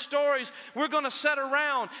to tell the stories. We're going to sit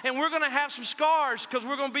around and we're going to have some scars because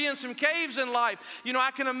we're going to be in some caves in life. You know,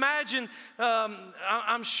 I can imagine,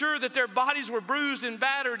 I'm sure that their bodies were bruised and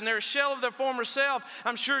battered and they're a shell of their former self.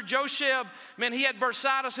 I'm sure Josheb, man, he had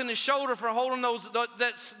bursitis in his shoulder for holding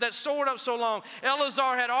that sword up so long.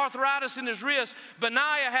 Eleazar had arthritis in his wrist.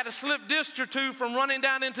 Benaiah had a slip disc or two from running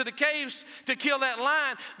down into the caves to kill that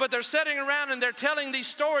lion. But they're sitting around and they're telling these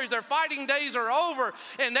stories. Their fighting days are over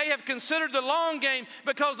and they have considered the long game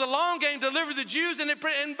because the long game delivered the Jews. And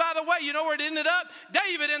by the way, you know where it ended up?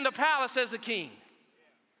 David in the palace as the king.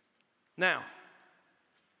 Now,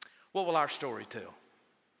 what will our story tell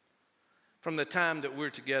from the time that we're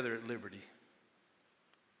together at Liberty?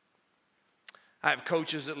 I have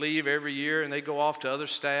coaches that leave every year and they go off to other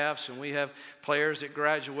staffs, and we have players that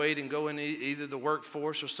graduate and go into either the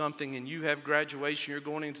workforce or something, and you have graduation, you're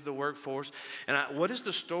going into the workforce. And what is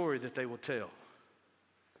the story that they will tell?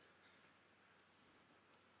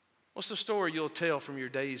 What's the story you'll tell from your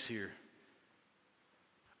days here?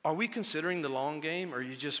 Are we considering the long game, or are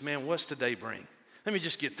you just, man, what's today bring? Let me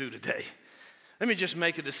just get through today. Let me just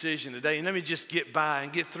make a decision today, and let me just get by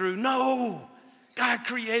and get through. No, God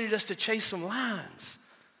created us to chase some lions.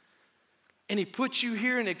 And he puts you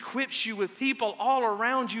here and equips you with people all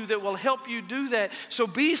around you that will help you do that. So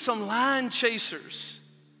be some lion chasers.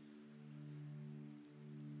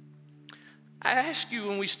 I asked you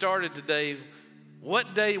when we started today,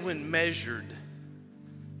 what day when measured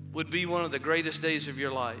would be one of the greatest days of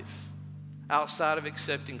your life outside of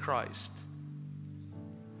accepting Christ?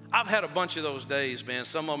 I've had a bunch of those days, man.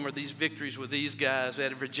 Some of them are these victories with these guys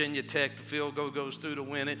at Virginia Tech. The field goal goes through to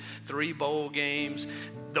win it. 3 bowl games.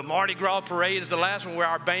 The Mardi Gras parade at the last one where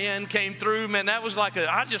our band came through. Man, that was like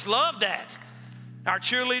I just loved that. Our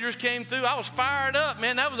cheerleaders came through. I was fired up,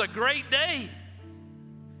 man. That was a great day.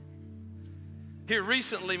 Here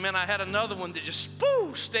recently, man, I had another one that just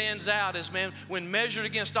stands out as, man, when measured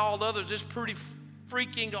against all the others, it's pretty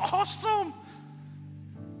freaking awesome.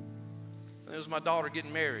 It was my daughter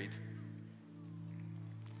getting married.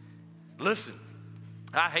 Listen,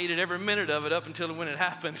 I hated every minute of it up until when it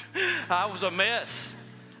happened. I was a mess.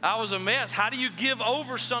 How do you give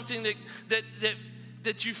over something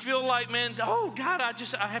that you feel like, man, oh, God,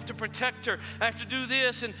 I have to protect her. I have to do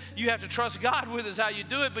this, and you have to trust God with is how you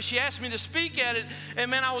do it. But she asked me to speak at it,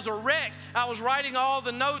 and, man, I was a wreck. I was writing all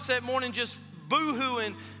the notes that morning just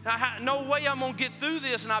boo-hooing. No way I'm going to get through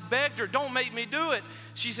this. And I begged her, don't make me do it.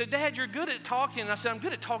 She said, Dad, you're good at talking. And I said, I'm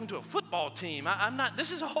good at talking to a football team. I'm not.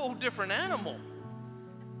 This is a whole different animal.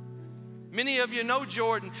 Many of you know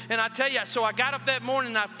Jordan. And I tell you, so I got up that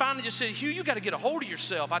morning and I finally just said, Hugh, you got to get a hold of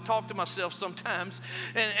yourself. I talk to myself sometimes.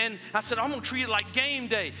 And I said, I'm going to treat it like game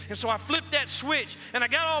day. And so I flipped that switch and I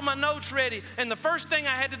got all my notes ready. And the first thing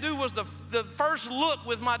I had to do was the first look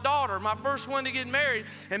with my daughter, my first one to get married.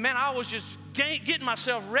 And man, I was just getting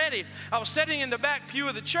myself ready. I was sitting in the back pew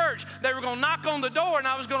of the church. They were going to knock on the door and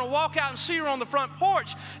I was going to walk out and see her on the front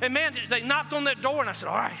porch. And man, they knocked on that door and I said,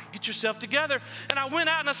 all right, get yourself together. And I went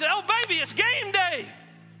out and I said, oh baby, it's game day.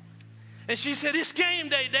 And she said, it's game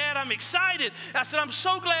day, Dad, I'm excited. I said, I'm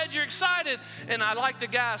so glad you're excited. And I like the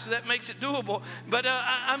guy, so that makes it doable. But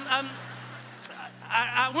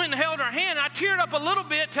I went and held her hand. I teared up a little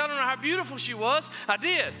bit telling her how beautiful she was. I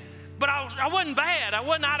did. But I wasn't bad. I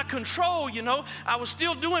wasn't out of control, you know. I was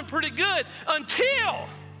still doing pretty good until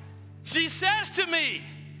she says to me,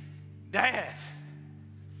 Dad,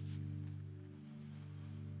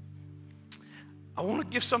 I want to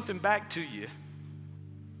give something back to you.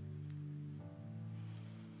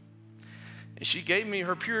 And she gave me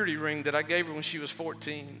her purity ring that I gave her when she was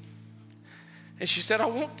 14. And she said, I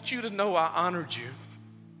want you to know I honored you.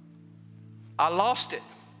 I lost it.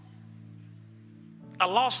 I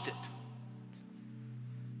lost it.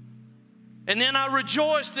 And then I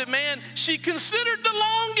rejoiced that, man, she considered the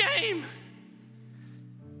long game.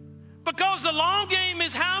 Because the long game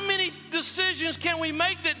is how many decisions can we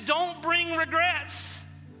make that don't bring regrets?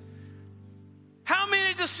 How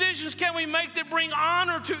many decisions can we make that bring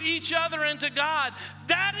honor to each other and to God?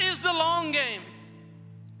 That is the long game.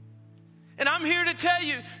 And I'm here to tell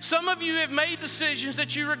you, some of you have made decisions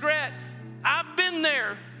that you regret. I've been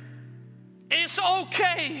there. It's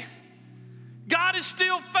okay. God is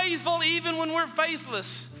still faithful even when we're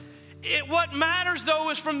faithless. What matters, though,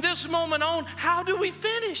 is from this moment on, how do we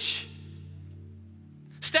finish?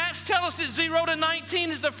 Stats tell us that 0 to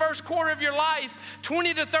 19 is the first quarter of your life.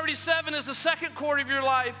 20 to 37 is the second quarter of your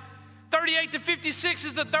life. 38 to 56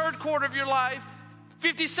 is the third quarter of your life.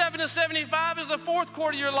 57 to 75 is the fourth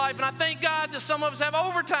quarter of your life. And I thank God that some of us have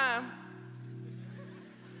overtime.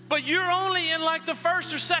 But you're only in like the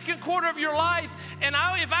first or second quarter of your life. And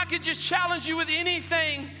if I could just challenge you with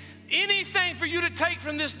anything for you to take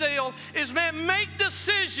from this deal is, man, make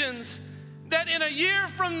decisions that in a year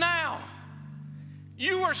from now,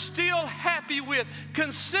 you are still happy with.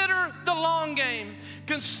 Consider the long game.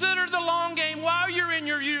 Consider the long game while you're in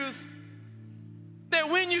your youth. That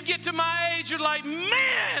when you get to my age, you're like,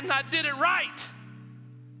 man, I did it right.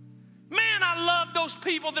 Man, I love those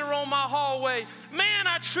people that are on my hallway. Man,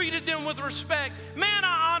 I treated them with respect. Man,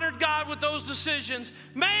 I honored God with those decisions.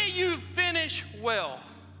 May you finish well.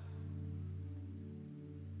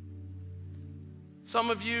 Some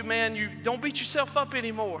of you, man, you don't beat yourself up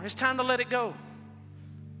anymore. It's time to let it go.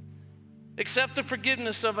 Accept the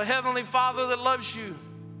forgiveness of a heavenly Father that loves you.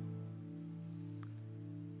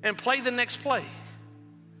 And play the next play.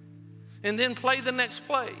 And then play the next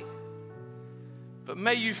play. But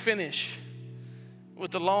may you finish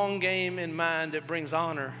with the long game in mind that brings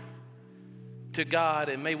honor to God.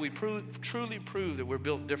 And may we truly prove that we're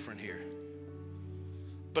built different here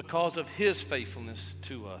because of His faithfulness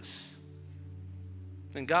to us.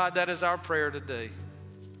 And God, that is our prayer today,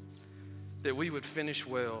 that we would finish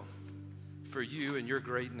well for you in your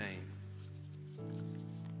great name.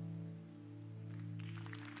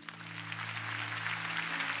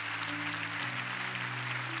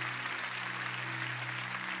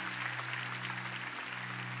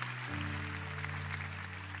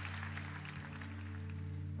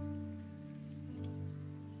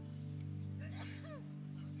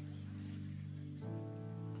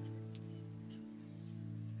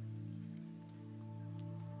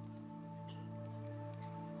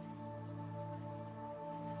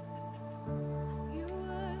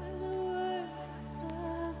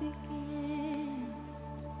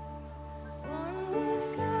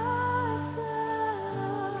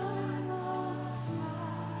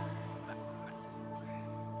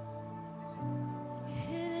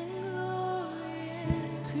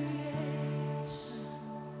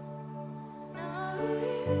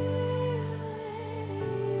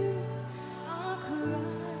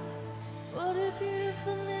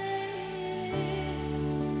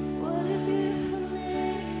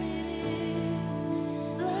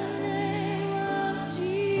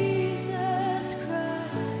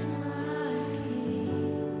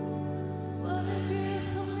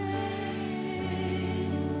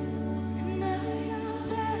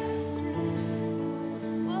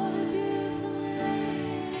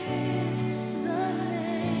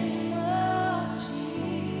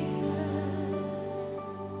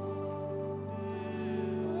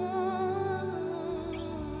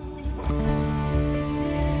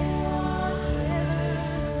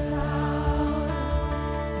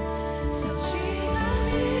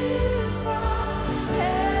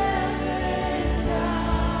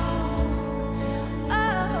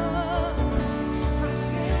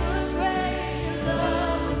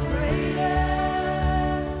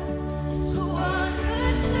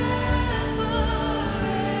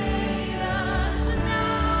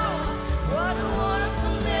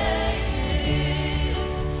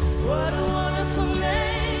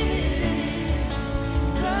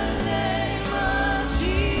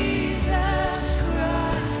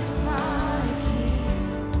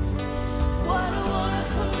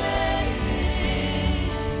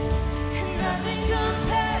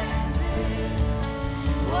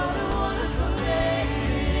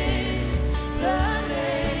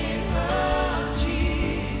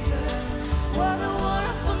 What a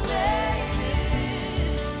wonderful name it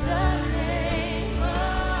is, the name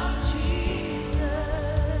of Jesus.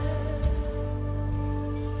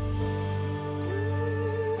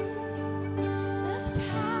 There's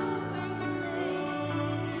power in the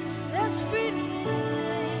name. There's freedom in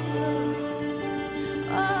the name.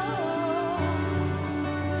 Oh,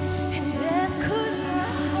 and death could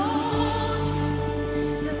not hold you.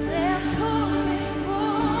 The veil tore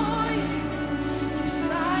before you. You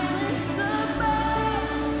silenced the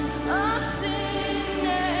bells of sin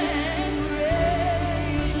and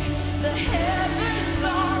grave. The heavens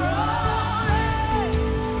are roaring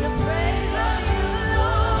the praise of your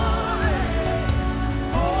glory.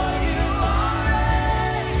 For you are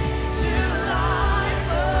raised to life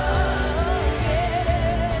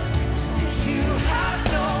again. And you have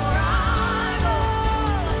no rival.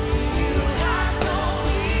 You have no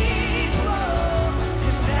equal.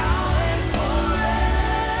 And now and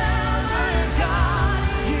forever, God,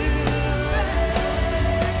 you reign.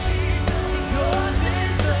 Yours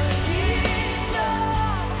is the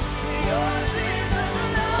kingdom. Yours is the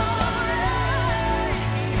glory.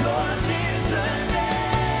 Yours is the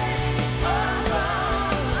name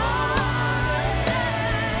above all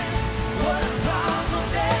names. What a powerful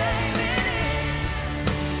name it is.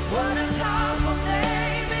 What a powerful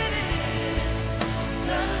name it is.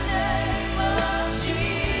 The name of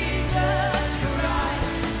Jesus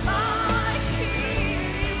Christ, my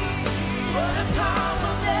King. What a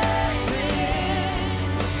powerful name it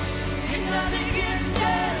is. And nothing can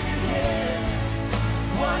stand against.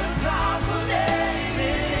 What a powerful name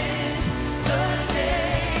it is. The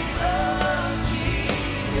name of Jesus.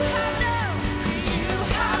 You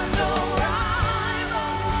have no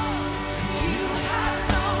rival. You have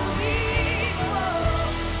no equal.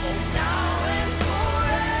 Oh, now and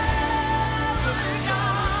forever,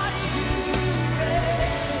 God, you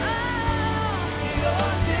reign.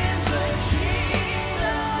 Yours is the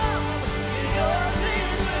kingdom. Yours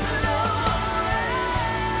is the glory.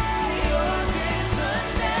 Yours is the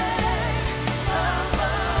name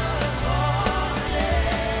above all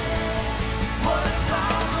names. What a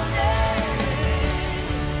powerful name it is.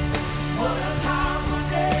 What a powerful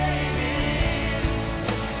name it is.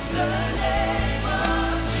 The name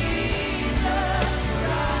of Jesus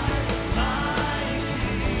Christ, my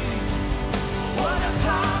King. What a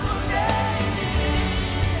powerful name it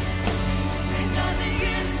is. And nothing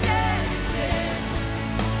can stand against.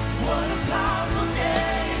 What a powerful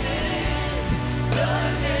name it is. The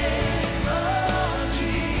name of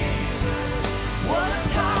Jesus. What a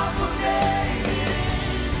powerful name it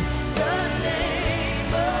is. The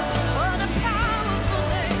name of. What a powerful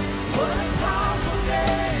name. What a powerful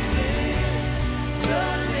name it is. The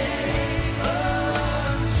name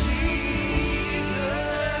of Jesus.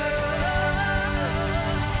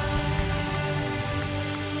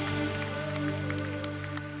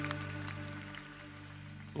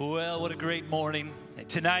 Well, what a great morning.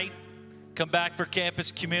 Tonight, come back for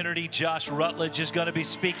campus community. Josh Rutledge is going to be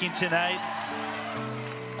speaking tonight.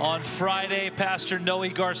 On Friday, Pastor Noe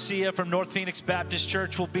Garcia from North Phoenix Baptist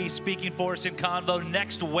Church will be speaking for us in Convo.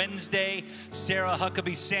 Next Wednesday, Sarah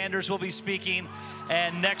Huckabee Sanders will be speaking.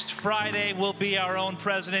 And next Friday will be our own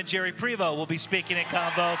president, Jerry Prevost, will be speaking in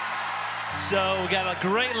Convo. So we got a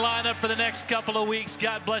great lineup for the next couple of weeks.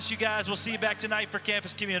 God bless you guys. We'll see you back tonight for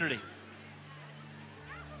campus community.